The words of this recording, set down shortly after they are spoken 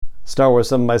Star Wars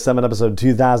 7 by 7 episode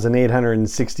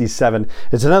 2867.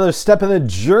 It's another step in the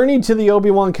journey to the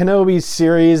Obi-Wan Kenobi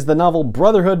series. The novel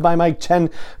Brotherhood by Mike Chen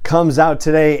comes out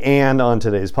today, and on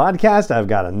today's podcast, I've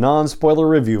got a non-spoiler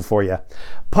review for you.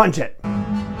 Punch it!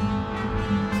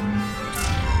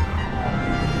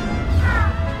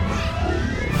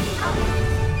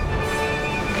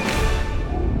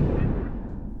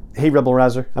 Hey Rebel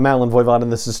Rouser, I'm Alan Voivod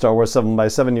and this is Star Wars 7 by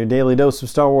 7, your daily dose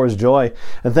of Star Wars joy.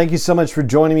 And thank you so much for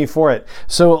joining me for it.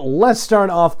 So let's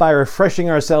start off by refreshing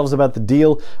ourselves about the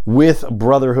deal with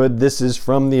Brotherhood. This is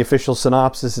from the official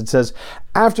synopsis. It says,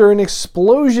 after an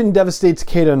explosion devastates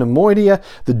Cato Neimoidia,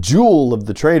 the jewel of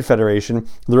the Trade Federation,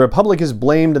 the Republic is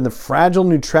blamed and the fragile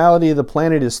neutrality of the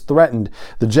planet is threatened.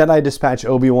 The Jedi dispatch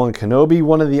Obi-Wan Kenobi,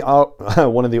 one of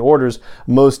the Order's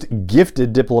most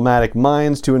gifted diplomatic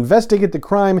minds, to investigate the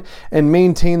crime and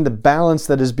maintain the balance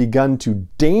that has begun to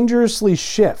dangerously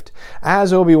shift.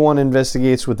 As Obi-Wan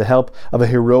investigates with the help of a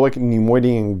heroic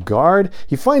Neimoidian guard,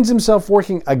 he finds himself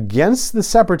working against the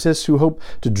Separatists who hope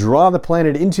to draw the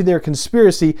planet into their conspiracy,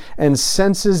 and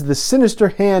senses the sinister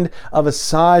hand of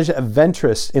Asajj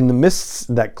Ventress in the mists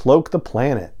that cloak the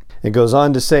planet. It goes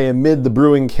on to say, amid the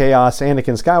brewing chaos,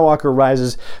 Anakin Skywalker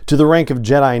rises to the rank of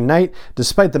Jedi Knight,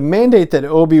 despite the mandate that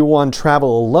Obi-Wan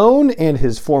travel alone and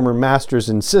his former master's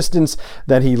insistence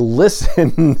that he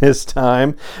listen this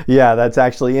time. Yeah, that's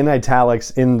actually in italics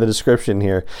in the description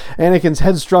here. Anakin's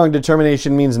headstrong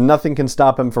determination means nothing can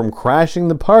stop him from crashing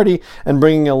the party and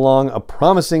bringing along a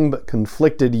promising but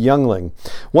conflicted youngling.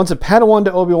 Once a Padawan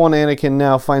to Obi-Wan, Anakin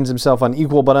now finds himself on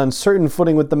equal but uncertain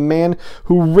footing with the man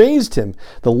who raised him.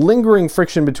 The lingering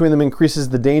friction between them increases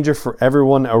the danger for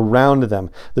everyone around them.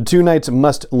 The two knights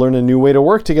must learn a new way to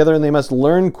work together, and they must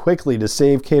learn quickly to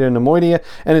save Cato Neimoidia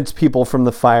and its people from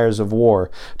the fires of war.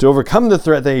 To overcome the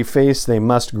threat they face, they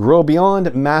must grow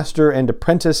beyond master and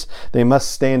apprentice. They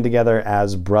must stand together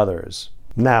as brothers.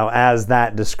 Now, as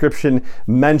that description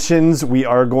mentions, we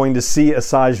are going to see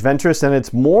Asajj Ventress, and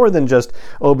it's more than just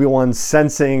Obi-Wan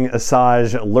sensing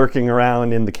Asajj lurking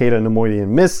around in the Cato Neimoidian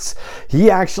mists. He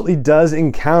actually does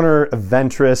encounter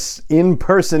Ventress in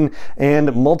person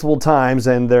and multiple times,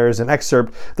 and there's an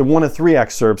excerpt, one of 3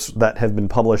 excerpts that have been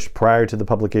published prior to the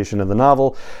publication of the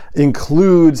novel,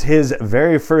 includes his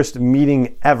very first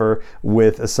meeting ever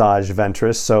with Asajj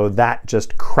Ventress, so that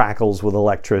just crackles with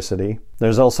electricity.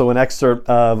 There's also an excerpt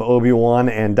of Obi-Wan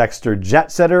and Dexter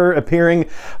Jetsetter appearing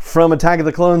from Attack of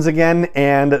the Clones again,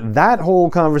 and that whole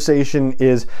conversation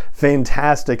is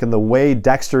fantastic, and the way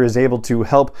Dexter is able to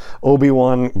help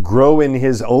Obi-Wan grow in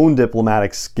his own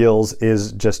diplomatic skills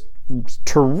is just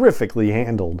terrifically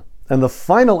handled. And the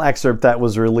final excerpt that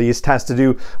was released has to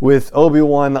do with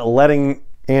Obi-Wan letting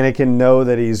Anakin know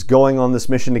that he's going on this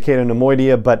mission to Cato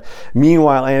Neimoidia, but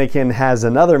meanwhile Anakin has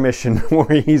another mission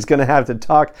where he's going to have to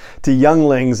talk to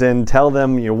younglings and tell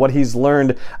them, what he's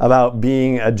learned about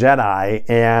being a Jedi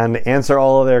and answer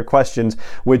all of their questions,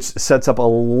 which sets up a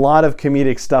lot of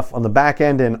comedic stuff on the back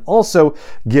end and also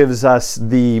gives us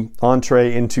the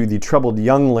entree into the troubled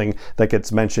youngling that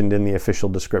gets mentioned in the official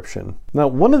description. Now,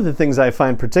 one of the things I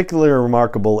find particularly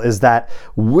remarkable is that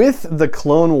with the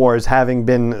Clone Wars having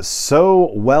been so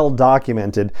well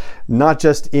documented, not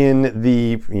just in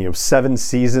the 7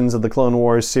 seasons of the Clone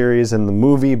Wars series and the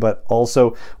movie, but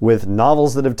also with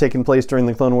novels that have taken place during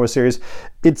the Clone Wars series,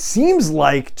 it seems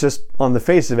like, just on the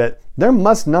face of it, there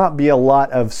must not be a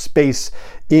lot of space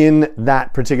in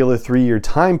that particular 3-year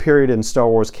time period in Star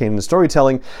Wars canon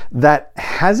storytelling that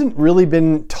hasn't really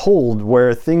been told,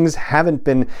 where things haven't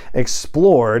been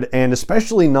explored, and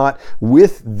especially not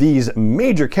with these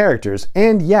major characters.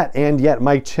 And yet,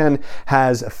 Mike Chen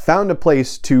has found a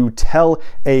place to tell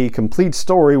a complete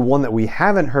story, one that we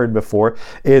haven't heard before.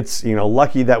 It's,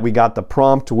 lucky that we got the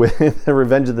prompt with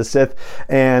Revenge of the Sith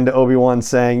and Obi-Wan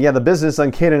saying, yeah, the business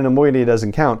on Cato Neimoidia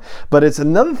doesn't count. But it's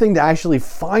another thing to actually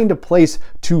find a place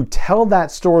to tell that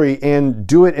story and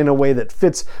do it in a way that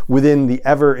fits within the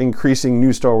ever-increasing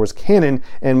new Star Wars canon,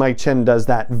 and Mike Chen does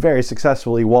that very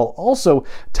successfully while also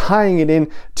tying it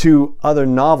in to other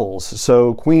novels.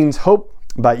 So Queen's Hope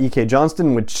by E.K.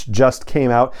 Johnston, which just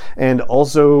came out and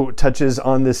also touches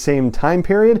on the same time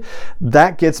period,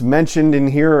 that gets mentioned in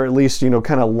here, or at least,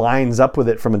 kind of lines up with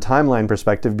it from a timeline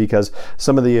perspective, because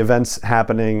some of the events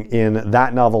happening in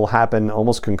that novel happen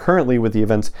almost concurrently with the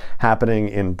events happening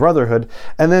in Brotherhood.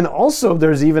 And then also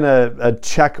there's even a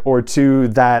check or two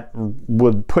that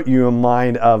would put you in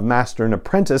mind of Master and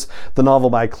Apprentice, the novel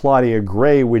by Claudia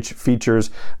Gray, which features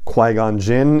Qui-Gon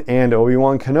Jinn and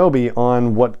Obi-Wan Kenobi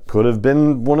on what could have been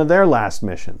one of their last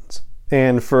missions.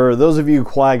 And for those of you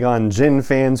Qui-Gon Jinn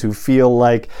fans who feel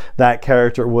like that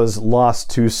character was lost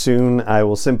too soon, I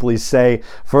will simply say,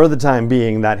 for the time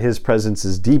being, that his presence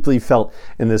is deeply felt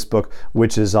in this book,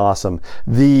 which is awesome.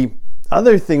 The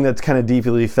other thing that's kind of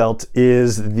deeply felt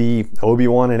is the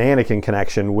Obi-Wan and Anakin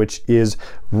connection, which is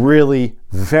really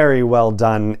very well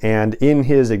done. And in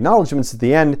his acknowledgments at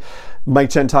the end, Mike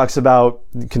Chen talks about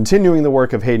continuing the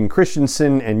work of Hayden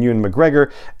Christensen and Ewan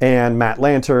McGregor and Matt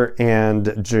Lanter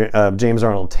and James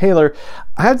Arnold Taylor.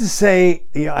 I have to say,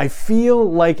 I feel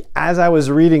like as I was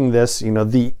reading this,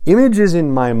 the images in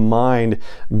my mind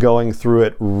going through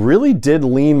it really did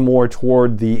lean more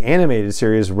toward the animated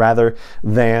series rather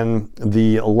than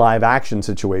the live action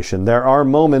situation. There are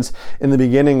moments in the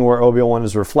beginning where Obi-Wan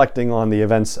is reflecting on the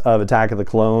events of Attack of the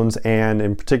Clones, and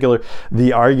in particular,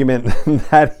 the argument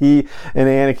that he and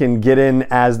Anakin get in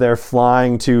as they're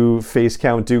flying to face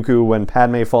Count Dooku when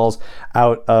Padme falls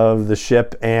out of the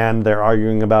ship, and they're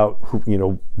arguing about,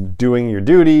 doing your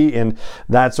duty and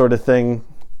that sort of thing.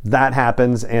 That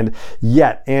happens, and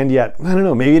yet, I don't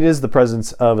know, maybe it is the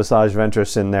presence of Asajj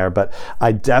Ventress in there, but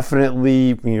I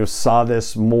definitely, saw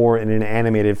this more in an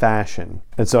animated fashion.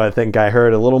 And so I think I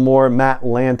heard a little more Matt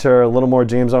Lanter, a little more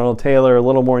James Arnold Taylor, a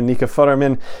little more Nika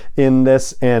Futterman in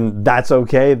this, and that's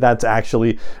okay. That's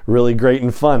actually really great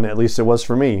and fun, at least it was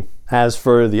for me. As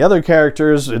for the other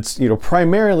characters, it's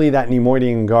primarily that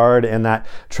Neimoidian guard and that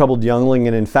troubled youngling,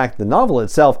 and in fact the novel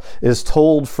itself is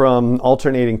told from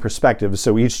alternating perspectives.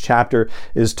 So each chapter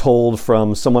is told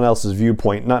from someone else's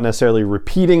viewpoint, not necessarily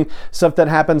repeating stuff that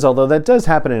happens, although that does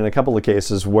happen in a couple of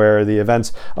cases where the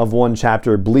events of one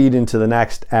chapter bleed into the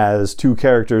next as two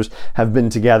characters have been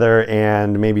together,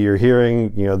 and maybe you're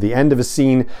hearing the end of a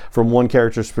scene from one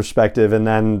character's perspective, and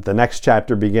then the next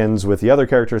chapter begins with the other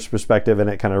character's perspective, and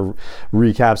it kind of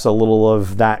recaps a little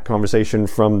of that conversation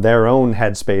from their own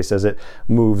headspace as it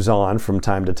moves on from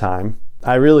time to time.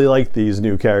 I really like these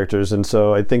new characters, and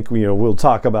so I think we'll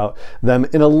talk about them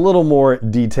in a little more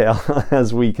detail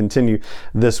as we continue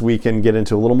this week and get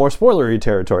into a little more spoilery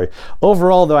territory.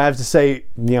 Overall, though, I have to say,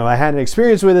 I had an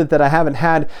experience with it that I haven't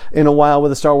had in a while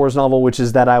with a Star Wars novel, which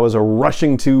is that I was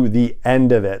rushing to the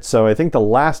end of it. So I think the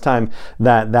last time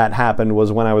that happened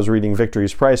was when I was reading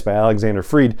Victory's Price by Alexander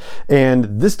Freed,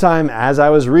 and this time, as I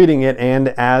was reading it and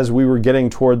as we were getting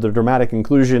toward the dramatic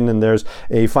conclusion and there's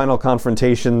a final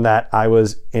confrontation that I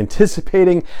was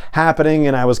anticipating happening,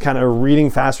 and I was kind of reading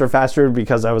faster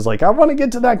because I was like, I want to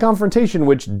get to that confrontation,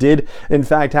 which did in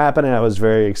fact happen, and I was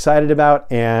very excited about.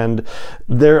 And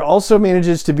there also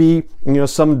manages to be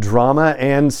some drama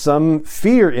and some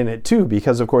fear in it too,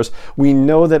 because of course we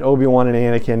know that Obi-Wan and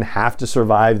Anakin have to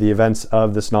survive the events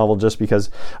of this novel just because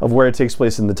of where it takes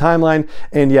place in the timeline,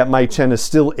 and yet Mike Chen is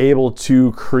still able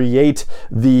to create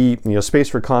the space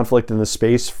for conflict and the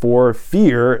space for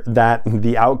fear that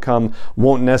the outcome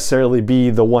won't necessarily be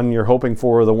the one you're hoping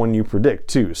for or the one you predict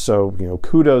too. So,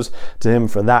 kudos to him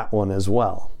for that one as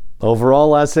well.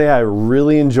 Overall, I'd say I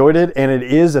really enjoyed it, and it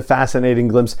is a fascinating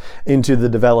glimpse into the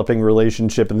developing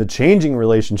relationship and the changing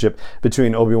relationship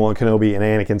between Obi-Wan Kenobi and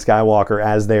Anakin Skywalker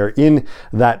as they are in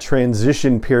that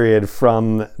transition period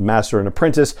from Master and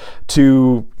Apprentice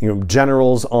to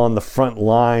generals on the front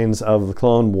lines of the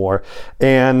Clone War.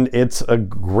 And it's a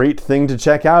great thing to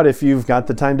check out if you've got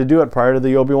the time to do it prior to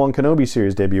the Obi-Wan Kenobi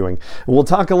series debuting. We'll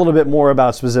talk a little bit more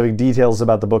about specific details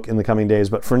about the book in the coming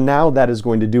days, but for now, that is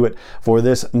going to do it for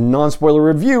this non-spoiler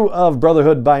review of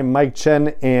Brotherhood by Mike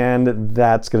Chen, and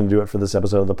that's going to do it for this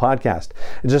episode of the podcast.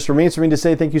 It just remains for me to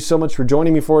say thank you so much for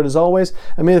joining me for it as always,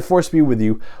 and may the Force be with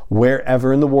you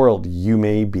wherever in the world you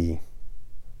may be.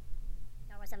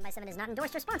 7 is not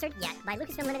endorsed or sponsored yet by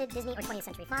Lucasfilm Limited, Disney, or 20th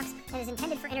Century Fox, and is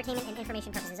intended for entertainment and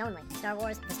information purposes only. Star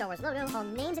Wars, the Star Wars logo, all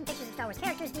names and pictures of Star Wars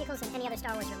characters, vehicles, and any other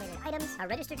Star Wars-related items are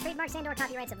registered trademarks and/or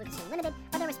copyrights of Lucasfilm Limited,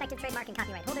 or their respective trademark and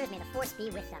copyright holders. May the Force be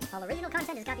with them. All original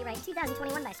content is copyright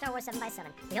 2021 by Star Wars 7x7.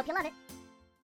 We hope you love it.